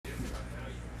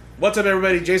What's up,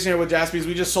 everybody? Jason here with Jaspys.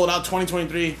 We just sold out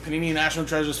 2023 Panini National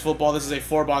Treasures Football. This is a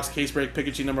 4-box case break,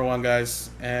 Pikachu #1, guys.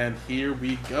 And here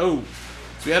we go.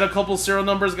 So we had a couple serial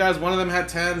numbers, guys. One of them had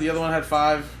 10, the other one had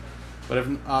 5. But if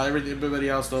everybody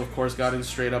else, though, of course, got in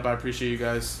straight up. I appreciate you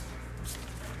guys.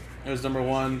 There's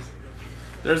 #1.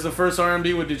 There's the first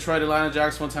RMB with Detroit, Atlanta,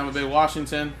 Jacksonville, Tampa Bay,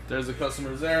 Washington. There's the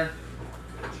customers there.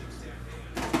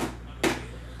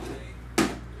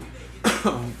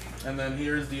 And then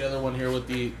here's the other one here with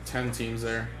the 10 teams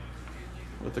there,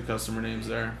 with the customer names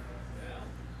there.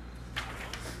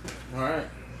 All right,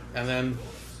 and then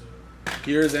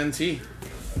here's NT.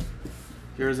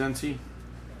 Here's NT.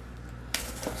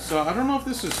 So I don't know if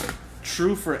this is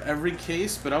true for every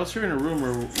case, but I was hearing a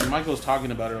rumor. Michael was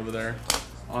talking about it over there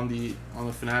on the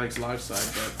Fanatics live side.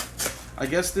 But I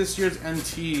guess this year's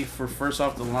NT for first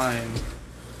off the line,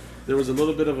 there was a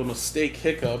little bit of a mistake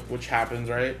hiccup, which happens,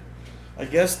 right? I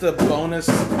guess the bonus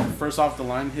first off the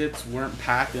line hits weren't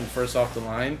packed in first off the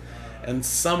line, and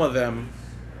some of them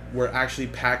were actually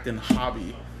packed in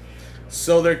hobby.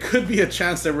 So there could be a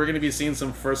chance that we're going to be seeing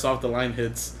some first off the line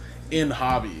hits in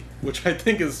hobby, which I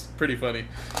think is pretty funny.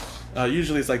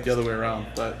 Usually it's like the other way around,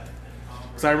 but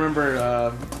because I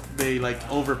remember they like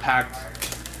overpacked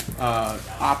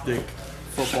Optic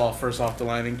football first off the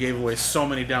line and gave away so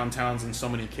many downtowns in so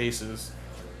many cases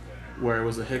where it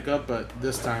was a hiccup, but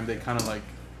this time they kind of like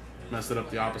messed it up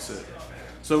the opposite.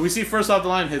 So we see first off the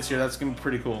line hits here. That's gonna be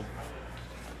pretty cool.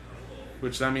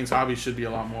 Which that means hobby should be a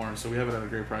lot more. So we have it at a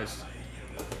great price.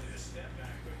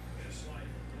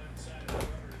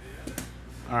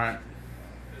 All right,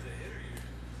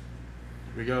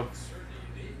 here we go.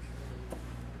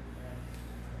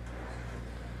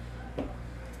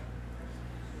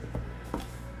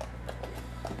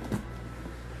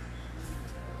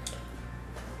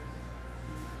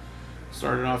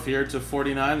 Starting off here to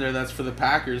 49 there. That's for the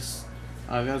Packers.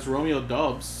 That's Romeo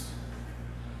Doubs.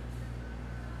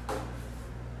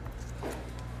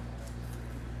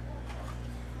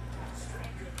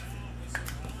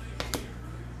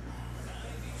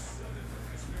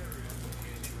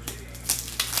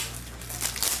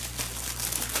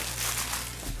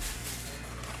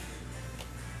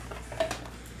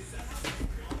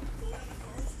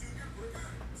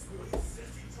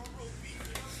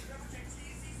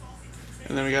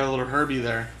 And then we got a little Herbie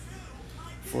there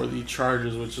for the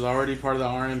Chargers, which is already part of the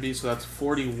RMB, so that's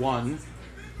 41.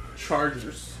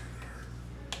 Chargers.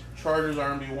 Chargers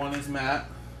RMB 1 is Matt.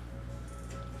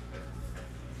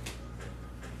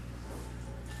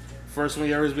 First one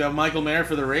we have Michael Mayer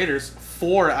for the Raiders,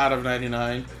 4 out of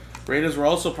 99. Raiders were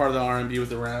also part of the RMB with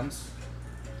the Rams.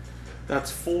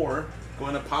 That's 4.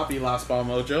 Going to Poppy, Last Ball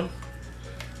Mojo.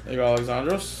 There you go,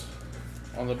 Alexandros.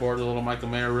 On the board, a little Michael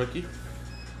Mayer rookie.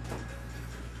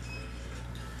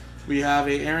 We have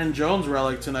a Aaron Jones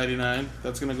relic to 99.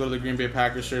 That's going to go to the Green Bay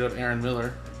Packers, straight up Aaron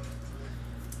Miller.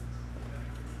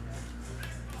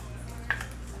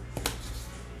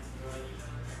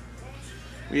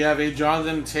 We have a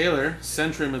Jonathan Taylor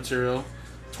Century material,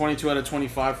 22 out of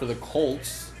 25 for the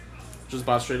Colts, which is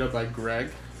bought straight up by Greg.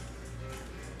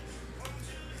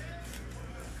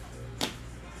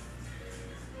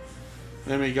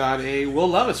 Then we got a Will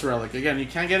Levis relic. Again, you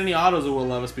can't get any autos of Will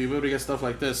Levis, but you able to get stuff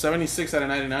like this. 76 out of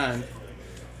 99.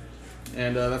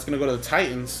 And that's going to go to the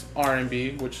Titans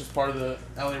RMB, which is part of the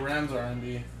LA Rams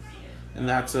RMB. And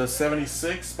that's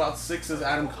 76. Spot 6 is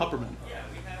Adam Kupperman.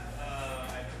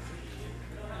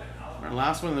 Our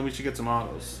last one, then we should get some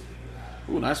autos.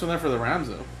 Ooh, nice one there for the Rams,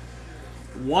 though.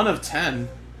 1 of 10.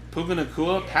 Puka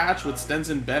Nacua patch with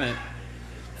Stenson Bennett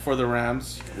for the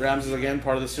Rams. Rams is, again,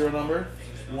 part of the serial number.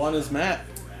 1 is Matt.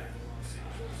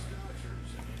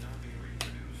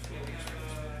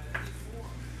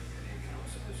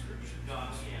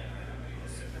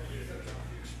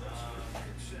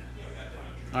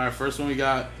 All right, first one we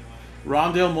got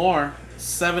Rondale Moore,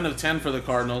 7 of 10 for the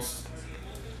Cardinals.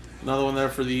 Another one there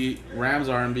for the Rams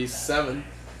RMB, 7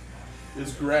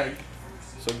 is Greg.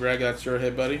 So Greg, that's your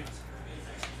hit, buddy.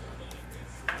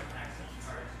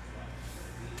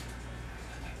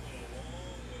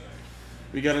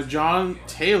 We got a John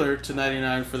Taylor to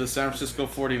 99 for the San Francisco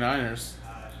 49ers.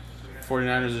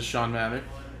 49ers is Sean Maddox.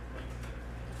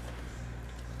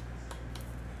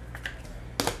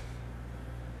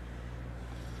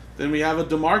 Then we have a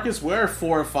DeMarcus Ware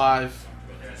 4 of 5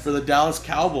 for the Dallas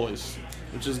Cowboys,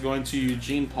 which is going to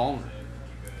Eugene Palmer.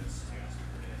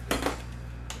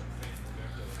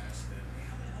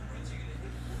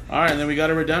 All right, and then we got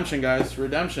a redemption, guys.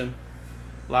 Redemption.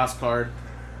 Last card.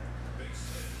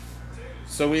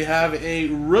 So we have a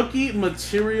Rookie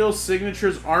Material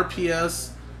Signatures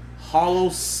RPS Hollow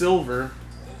Silver,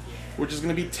 which is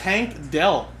going to be Tank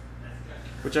Dell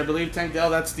which I believe Tank Dell,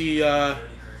 that's the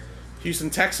Houston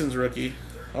Texans rookie.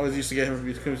 Always used to get him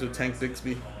when he comes with Tank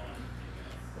Bixby.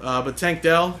 But Tank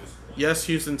Dell, yes,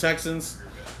 Houston Texans.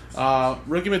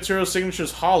 Rookie material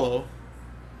signatures hollow,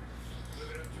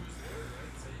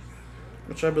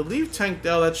 which I believe Tank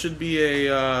Dell, that should be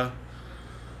a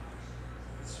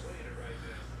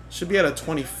at a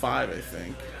 25, I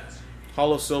think.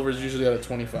 Hollow silver is usually at a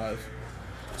 25.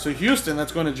 So Houston,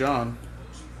 that's going to John.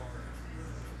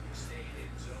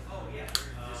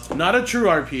 Not a true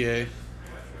RPA,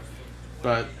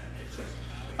 but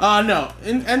no.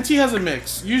 NT has a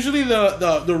mix. Usually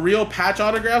the real patch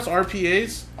autographs,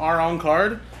 RPAs, are on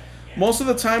card. Most of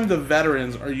the time, the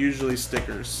veterans are usually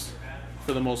stickers,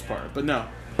 for the most part. But no,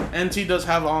 NT does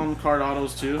have on card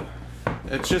autos too.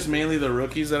 It's just mainly the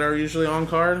rookies that are usually on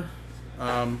card.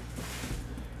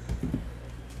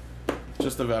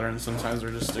 Just the veterans. Sometimes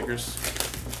they're just stickers.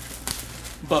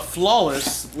 But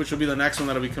Flawless, which will be the next one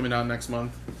that'll be coming out next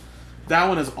month, that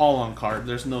one is all on card.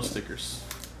 There's no stickers.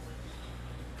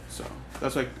 So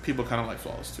that's why people kind of like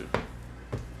Flawless too.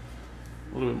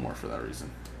 A little bit more for that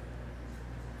reason.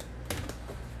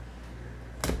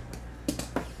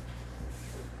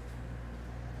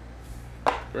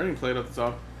 Burning plate at the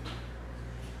top.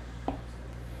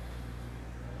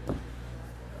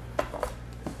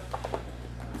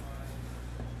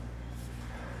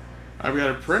 Alright, we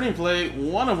got a printing plate,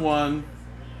 1 of 1.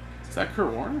 Is that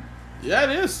Kurt Warner? Yeah,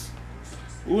 it is.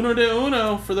 Uno de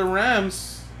uno for the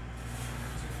Rams.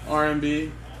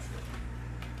 RMB.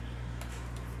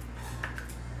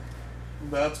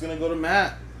 That's gonna go to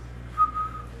Matt.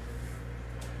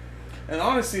 And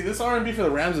honestly, this RMB for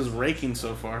the Rams is raking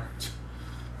so far.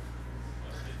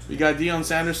 We got Deion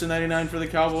Sanderson 99 for the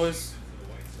Cowboys.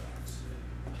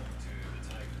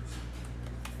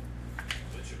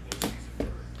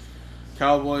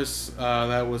 Cowboys,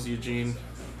 that was Eugene.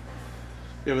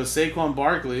 We have a Saquon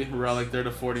Barkley relic there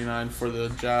to 49 for the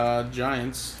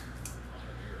Giants.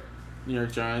 New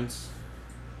York Giants.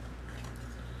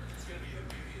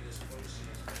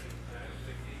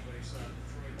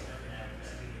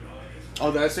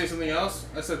 Oh, did I say something else?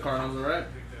 I said Cardinals, right?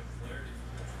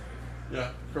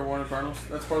 Yeah, Kurt Warner Cardinals.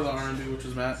 That's part of the R&B, which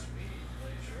is Matt.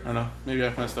 I don't know. Maybe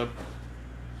I messed up.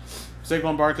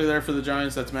 Saquon Barkley there for the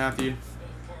Giants. That's Matthew.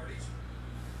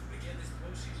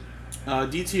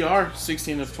 DTR,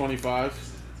 16 of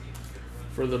 25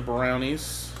 for the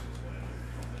Brownies.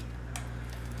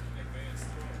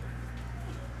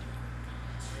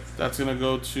 That's going to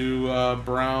go to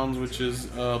Browns, which is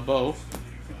Bo.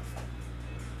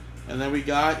 And then we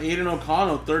got Aiden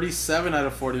O'Connell, 37 out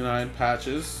of 49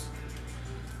 patches.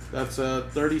 That's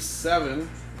 37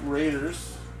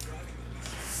 Raiders.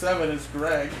 7 is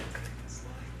Greg.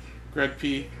 Greg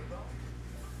P.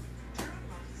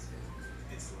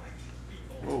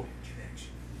 Whoa.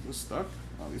 Is this stuck?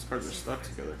 Oh, these cards are stuck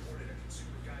together.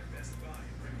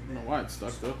 I don't know why it's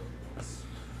stuck, though.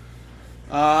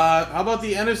 How about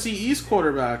the NFC East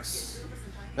quarterbacks?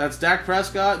 That's Dak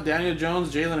Prescott, Daniel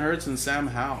Jones, Jalen Hurts, and Sam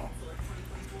Howell.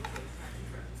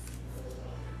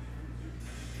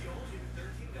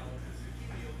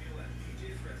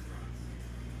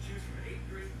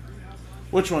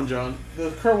 Which one, John? The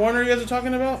Kurt Warner you guys are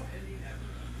talking about?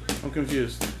 I'm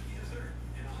confused.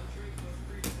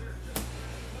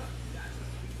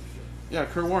 Yeah,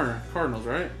 Kurt Warner. Cardinals,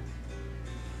 right?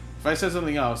 If I said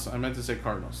something else, I meant to say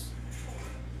Cardinals.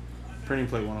 Printing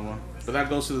plate 101. But that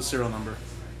goes to the serial number.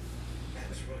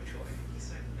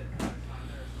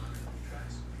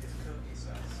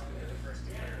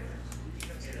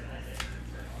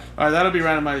 Alright, that'll be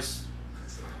randomized.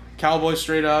 Cowboys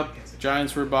straight up.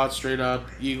 Giants were bought straight up.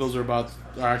 Eagles are bought.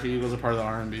 Actually, Eagles are part of the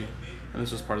R&B. And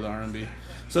this is part of the R&B.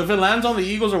 So if it lands on the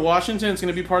Eagles or Washington, it's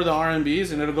going to be part of the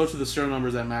R&Bs, and it'll go to the serial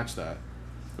numbers that match that,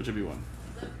 which would be 1.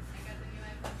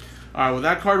 Alright, well,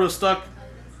 that card was stuck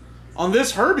on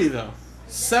this Herbie, though.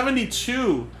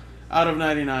 72 out of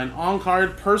 99.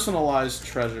 On-card personalized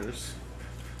treasures.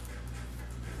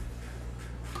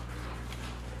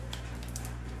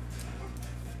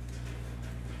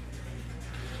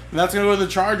 And that's going to go to the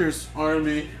Chargers,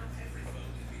 R&B.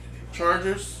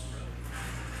 Chargers,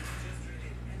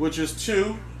 which is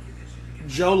 2.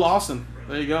 Joe Lawson.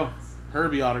 There you go.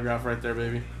 Herbie autograph right there,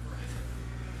 baby.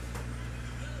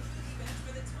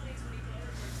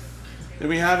 Then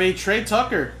we have a Trey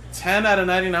Tucker. 10 out of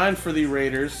 99 for the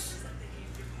Raiders.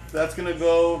 That's going to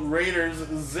go Raiders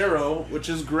 0, which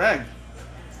is Greg.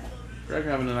 Greg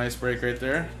having a nice break right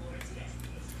there.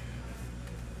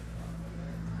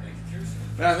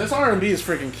 Man, this R&B is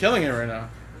freaking killing it right now.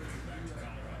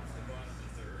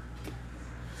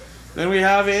 Then we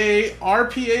have a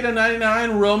RPA to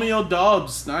 99 Romeo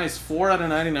Doubs. Nice, 4 out of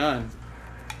 99.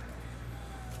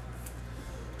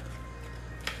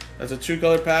 That's a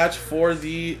 2-color patch for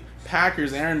the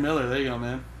Packers. Aaron Miller. There you go,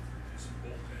 man.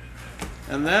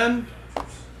 And then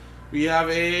we have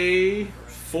a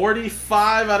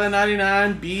 45 out of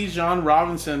 99 Bijan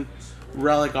Robinson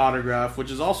relic autograph,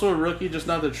 which is also a rookie, just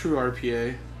not the true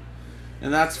RPA.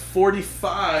 And that's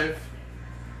 45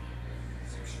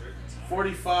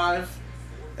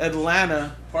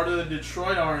 Atlanta, part of the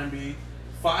Detroit R&B.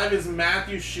 5 is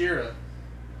Matthew Shearer.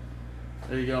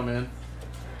 There you go, man.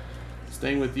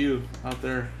 Staying with you out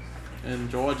there in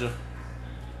Georgia.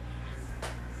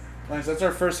 Nice. That's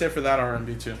our first hit for that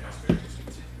R&B too.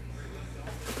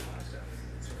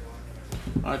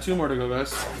 All right, 2 more to go,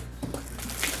 guys.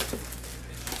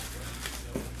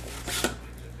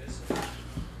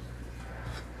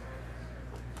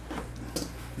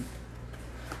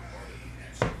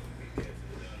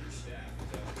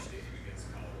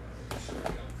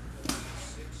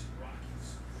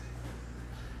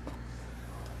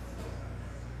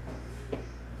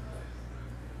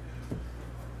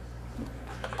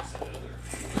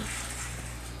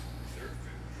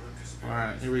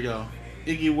 Alright, here we go.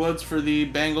 Iggy Woods for the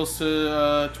Bengals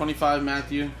to 25,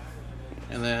 Matthew.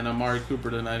 And then Amari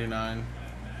Cooper to 99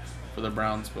 for the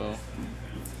Browns, Bo.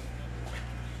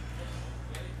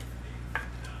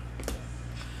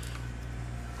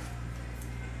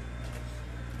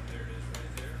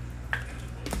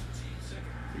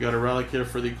 We got a relic here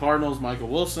for the Cardinals, Michael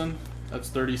Wilson. That's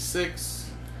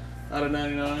 36 out of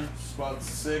 99. Spot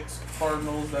 6,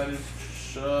 Cardinals. That is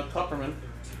Kupperman.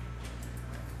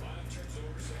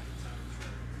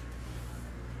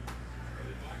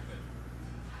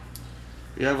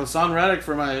 We have Hassan Reddick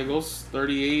for my Eagles,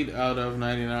 38 out of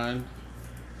 99.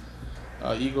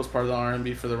 Eagles part of the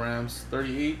R&B for the Rams.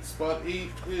 38, spot 8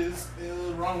 is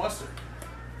Ron Wester.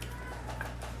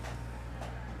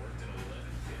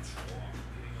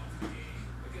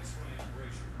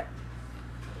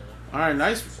 All right,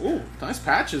 nice. Ooh, nice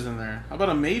patches in there. How about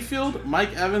a Mayfield,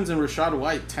 Mike Evans, and Rashad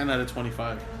White, 10 out of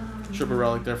 25. Triple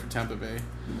relic there for Tampa Bay.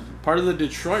 Part of the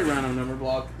Detroit random number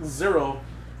block, 0,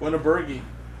 Winnebergy.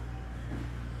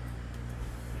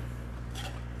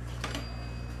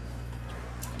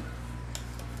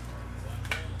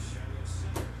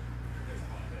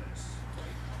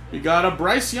 We got a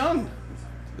Bryce Young.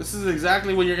 This is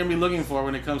exactly what you're going to be looking for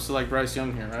when it comes to like Bryce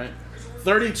Young here, right?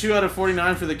 32 out of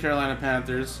 49 for the Carolina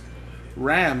Panthers.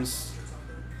 Rams.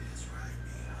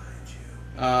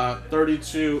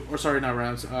 32, or sorry, not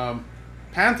Rams.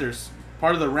 Panthers.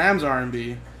 Part of the Rams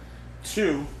R&B.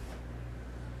 2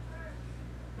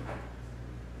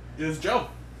 is Joe.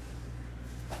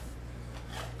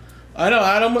 I know,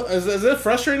 Adam. Is it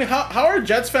frustrating? How are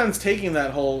Jets fans taking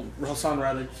that whole Hassan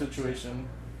Reddick situation?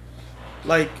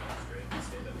 Like,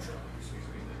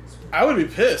 I would be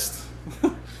pissed.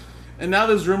 And now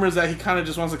there's rumors that he kind of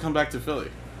just wants to come back to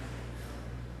Philly.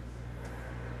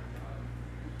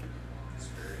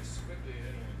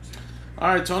 All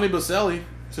right, Tony Baselli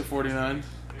to 49.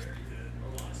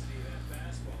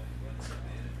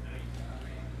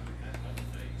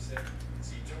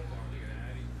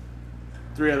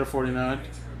 Three out of 49.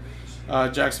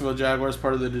 Jacksonville Jaguars,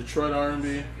 part of the Detroit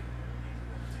R&B.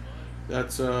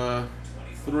 That's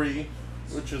 3,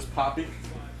 which is Poppy.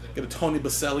 Get a Tony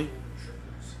Baselli.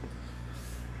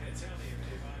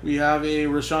 We have a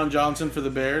Rashawn Johnson for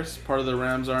the Bears, part of the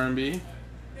Rams R&B.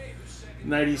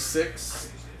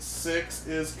 96, 6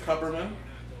 is Kupperman.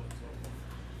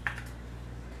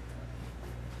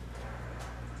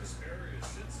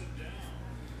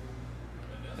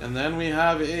 And then we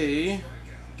have a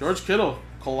George Kittle,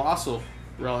 Colossal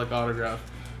relic autograph.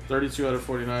 32 out of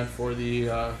 49 for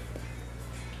the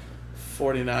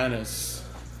 49ers.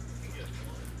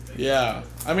 Yeah.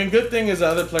 I mean, good thing is the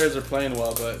other players are playing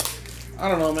well, but I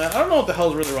don't know, man. I don't know what the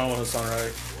hell's really wrong with Hassan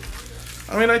Reddick.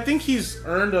 I mean, I think he's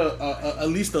earned at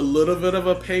least a little bit of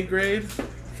a pay grade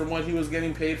from what he was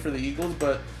getting paid for the Eagles,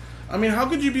 but I mean, how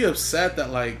could you be upset that,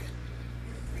 like,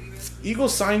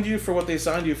 Eagles signed you for what they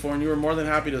signed you for, and you were more than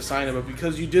happy to sign it, but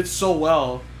because you did so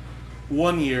well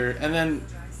one year, and then,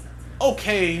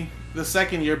 okay, the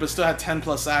second year, but still had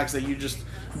 10+ sacks that you just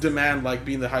demand, like,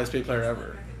 being the highest paid player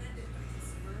ever.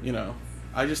 You know,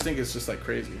 I just think it's just, like,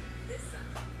 crazy.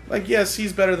 Like, yes,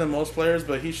 he's better than most players,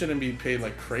 but he shouldn't be paid,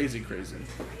 like, crazy.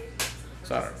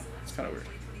 So, I don't know. It's kind of weird.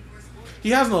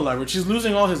 He has no leverage. He's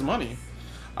losing all his money.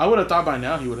 I would have thought by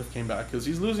now he would have came back, because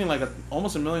he's losing, like,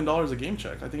 almost $1 million a game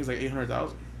check. I think it's, like,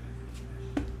 $800,000.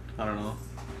 I don't know.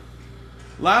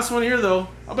 Last one here, though.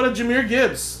 How about a Jahmyr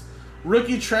Gibbs?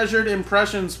 Rookie Treasured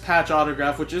Impressions patch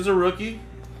autograph, which is a rookie.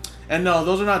 And no,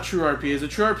 those are not true RPAs. The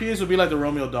true RPAs would be like the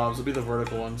Romeo Dobbs. Would be the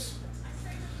vertical ones.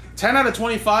 10 out of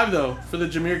 25, though, for the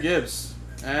Jahmyr Gibbs.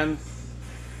 And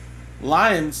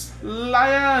Lions.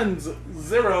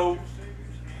 0.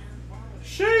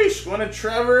 Sheesh. Going to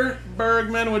Trevor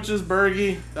Bergman, which is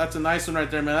Bergie. That's a nice one right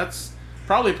there, man. That's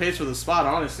probably pays for the spot,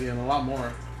 honestly, and a lot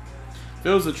more. If it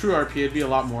was a true RPA, it'd be a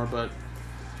lot more, but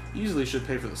easily should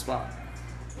pay for the spot.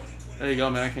 There you go,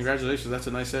 man. Congratulations. That's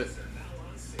a nice hit.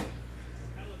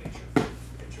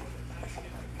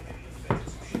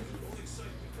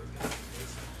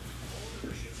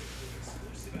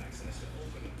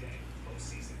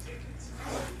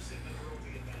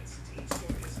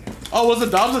 Oh, was the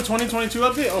Dobbs a 2022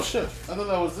 update? Oh, shit. I thought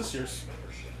that was this year's.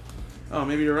 Oh,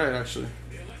 maybe you're right, actually.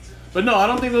 But no, I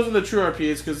don't think those are the true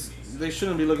RPAs because they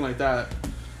shouldn't be looking like that.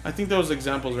 I think those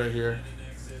examples right here.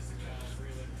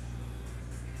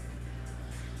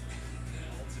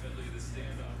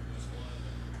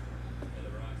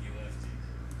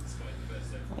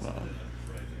 Hold on.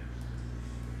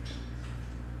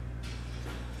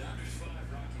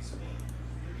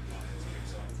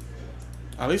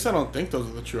 At least I don't think those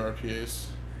are the true RPAs.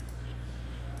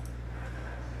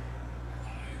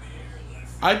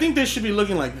 I think they should be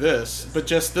looking like this, but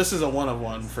just this is a 1 of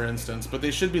 1, for instance. But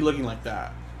they should be looking like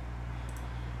that,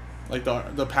 like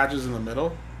the patches in the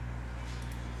middle.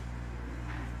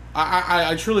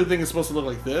 I truly think it's supposed to look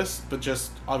like this, but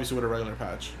just obviously with a regular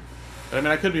patch. But I mean,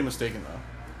 I could be mistaken though.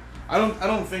 I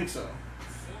don't think so.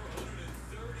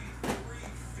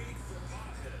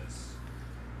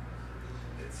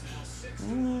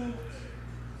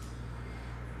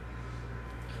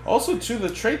 Also, too, the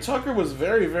Trey Tucker was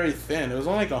very, very thin. It was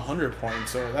only like 100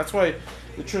 points, so that's why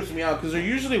it trips me out, because they're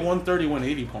usually 130,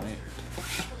 180 point.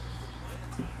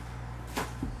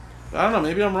 I don't know,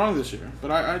 maybe I'm wrong this year,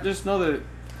 but I just know that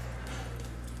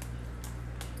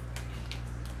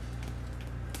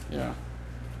yeah.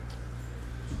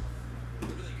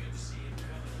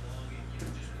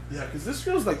 Yeah, because this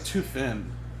feels like too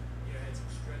thin.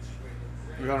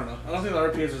 Like, I don't know. I don't think the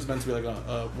RPAs is meant to be like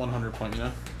a 100 point, you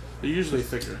know? They're usually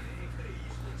thicker.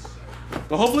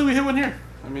 But hopefully we hit one here.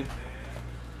 I mean,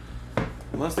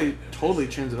 unless they totally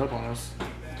change it up on us.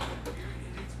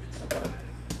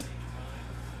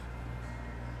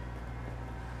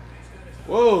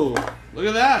 Whoa, look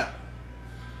at that.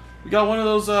 We got one of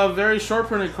those very short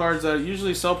printed cards that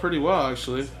usually sell pretty well,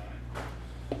 actually.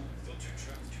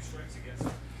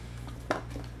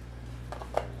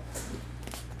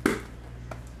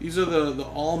 These are the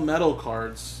all metal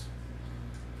cards.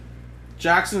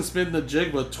 Jackson Smith the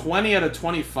Jigba, 20 out of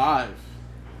 25.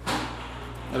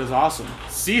 That is awesome.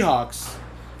 Seahawks,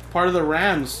 part of the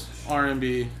Rams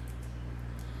R&B.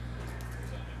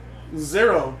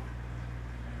 0.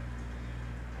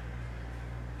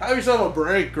 Have yourself a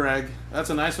break, Greg. That's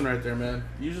a nice one right there, man.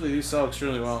 Usually these sell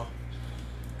extremely well.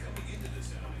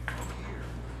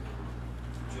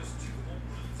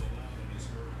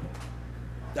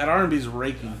 That R&B's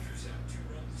raking.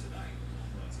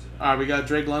 Alright, we got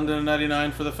Drake London at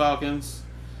 99 for the Falcons.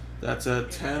 That's a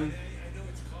 10.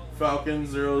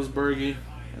 Falcons, 0 is Bergie.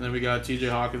 And then we got TJ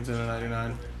Hawkinson at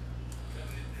 99.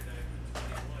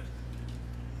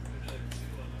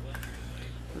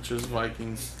 Which is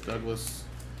Vikings, Douglas.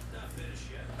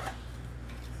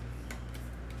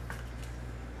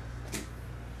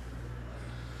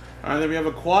 Alright, then we have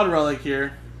a quad relic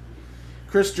here.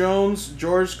 Chris Jones,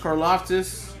 George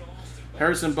Karlaftis,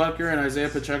 Harrison Butker, and Isaiah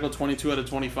Pacheco, 22 out of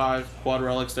 25. Quad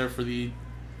relics there for the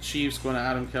Chiefs, going to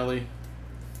Adam Kelly.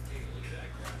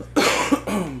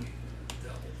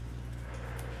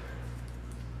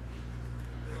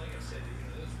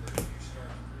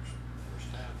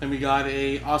 And we got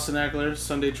a Austin Eckler,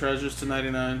 Sunday Treasures to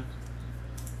 99.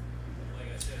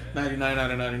 99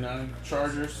 out of 99.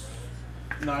 Chargers.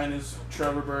 9 is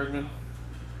Trevor Bergman.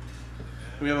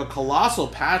 We have a colossal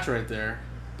patch right there.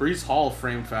 Breece Hall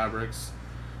frame fabrics.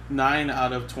 9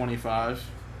 out of 25.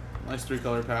 Nice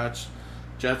 3-color patch.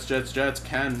 Jets, Jets, Jets.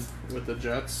 Ken with the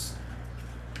Jets.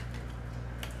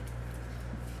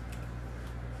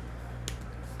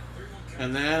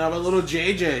 And then I have a little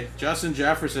JJ. Justin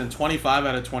Jefferson, 25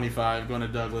 out of 25. Going to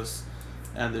Douglas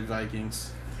and the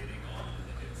Vikings.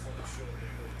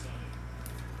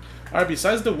 Alright,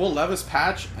 besides the Will Levis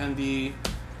patch and the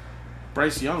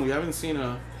Bryce Young, we haven't seen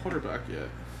a quarterback yet.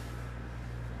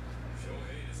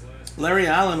 Larry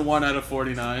Allen, 1 out of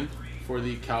 49 for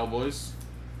the Cowboys.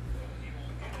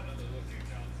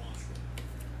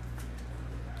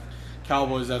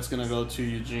 Cowboys, that's going to go to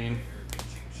Eugene.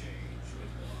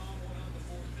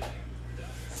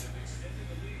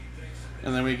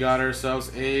 And then we got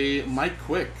ourselves a Mike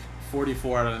Quick,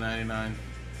 44 out of 99.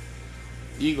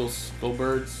 Eagles. Go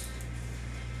Birds.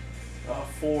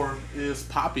 4 is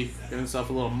Poppy. Getting himself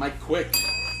a little Mike Quick.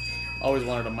 Always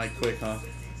wanted a Mike Quick, huh?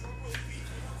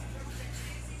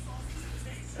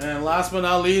 And last but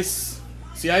not least,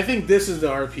 see, I think this is the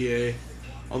RPA.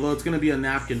 Although it's going to be a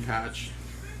napkin patch.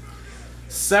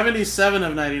 77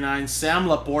 of 99, Sam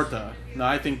Laporta. No,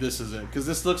 I think this is it. Because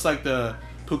this looks like the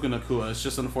Puka Nakua. It's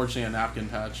just unfortunately a napkin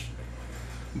patch.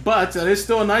 But that is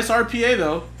still a nice RPA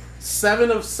though. 7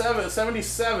 of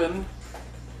 77.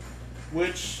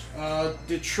 Which,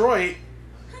 Detroit,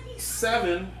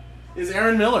 7 is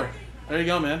Aaron Miller. There you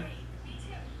go, man.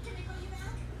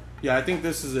 Yeah, I think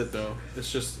this is it though. It's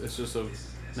just a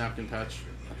napkin patch.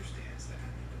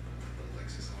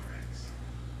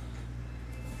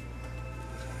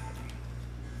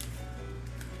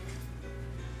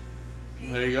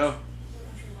 There you go.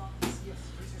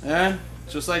 And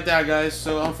just like that, guys.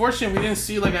 So unfortunately, we didn't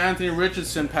see like an Anthony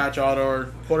Richardson patch auto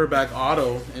or quarterback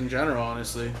auto in general,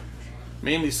 honestly.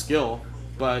 Mainly skill,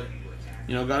 but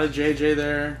you know, got a JJ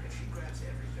there.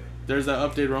 There's that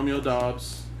update Romeo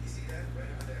Dobbs.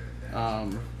 Got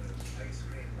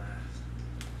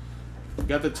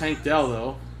the Tank Dell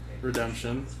though,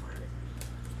 redemption.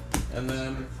 And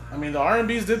then, I mean, the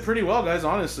R&Bs did pretty well, guys,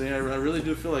 honestly. I really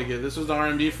do feel like it. This was the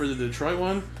R&B for the Detroit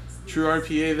one. True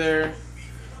RPA there.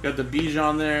 Got the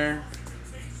Bijan there.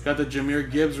 Got the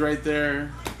Jahmyr Gibbs right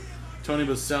there. Tony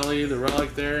Baselli, the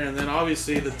relic there. And then,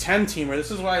 obviously, the 10-teamer. This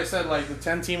is why I said, like, the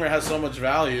 10-teamer has so much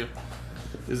value.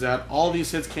 Is that all these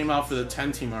hits came out for the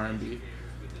 10-team R&B.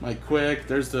 Mike Quick.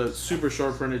 There's the super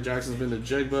short printed Jackson's been to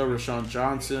Jigba. Rashawn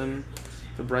Johnson.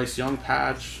 The Bryce Young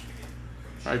patch.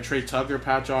 All right, Trey Tucker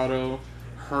patch auto,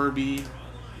 Herbie,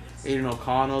 Aiden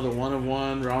O'Connell, the 1 of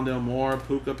 1, Rondale Moore,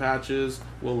 Puka patches,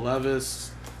 Will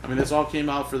Levis. I mean, this all came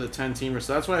out for the 10-teamer.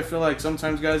 So that's why I feel like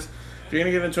sometimes, guys, if you're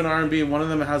gonna get into an R&B, one of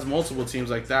them that has multiple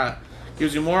teams like that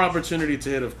gives you more opportunity to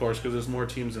hit, of course, because there's more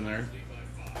teams in there.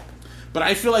 But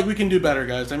I feel like we can do better,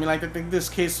 guys. I mean, like I think this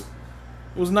case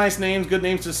it was nice names, good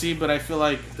names to see, but I feel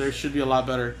like there should be a lot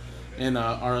better in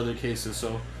our other cases.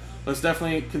 So. Let's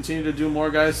definitely continue to do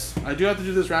more, guys. I do have to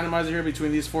do this randomizer here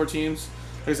between these 4 teams.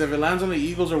 Because if it lands on the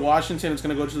Eagles or Washington, it's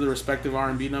going to go to the respective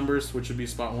R&B numbers, which would be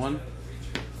spot 1.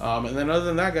 And then other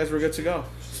than that, guys, we're good to go.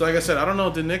 So like I said, I don't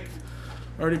know, did Nick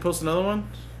already post another one?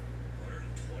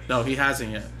 No, he hasn't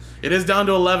yet. It is down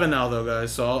to 11 now, though,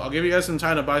 guys. So I'll give you guys some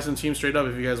time to buy some teams straight up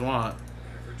if you guys want.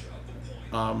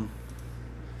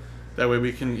 That way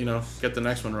we can, you know, get the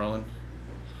next one rolling.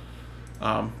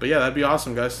 But yeah, that'd be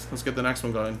awesome, guys. Let's get the next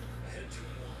one going.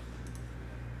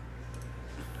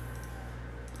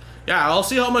 Yeah, I'll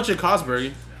see how much it costs,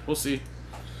 Bergie. We'll see.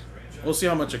 We'll see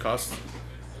how much it costs.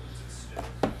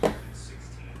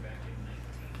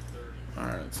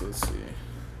 Alright, so let's see.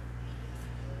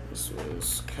 This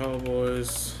was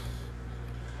Cowboys,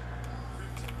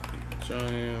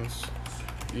 Giants,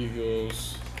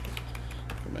 Eagles,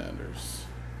 Commanders.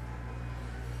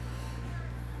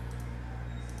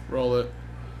 Roll it.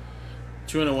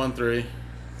 2 and a 1, 3.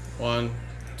 1,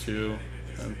 2,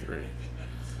 and 3.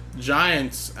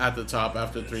 Giants at the top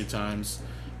after 3 times,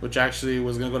 which actually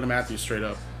was going to go to Matthew straight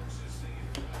up.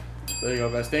 There you go,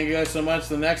 guys. Thank you guys so much.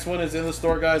 The next one is in the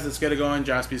store, guys. Let's get it going.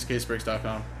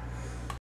 JaspysCaseBreaks.com.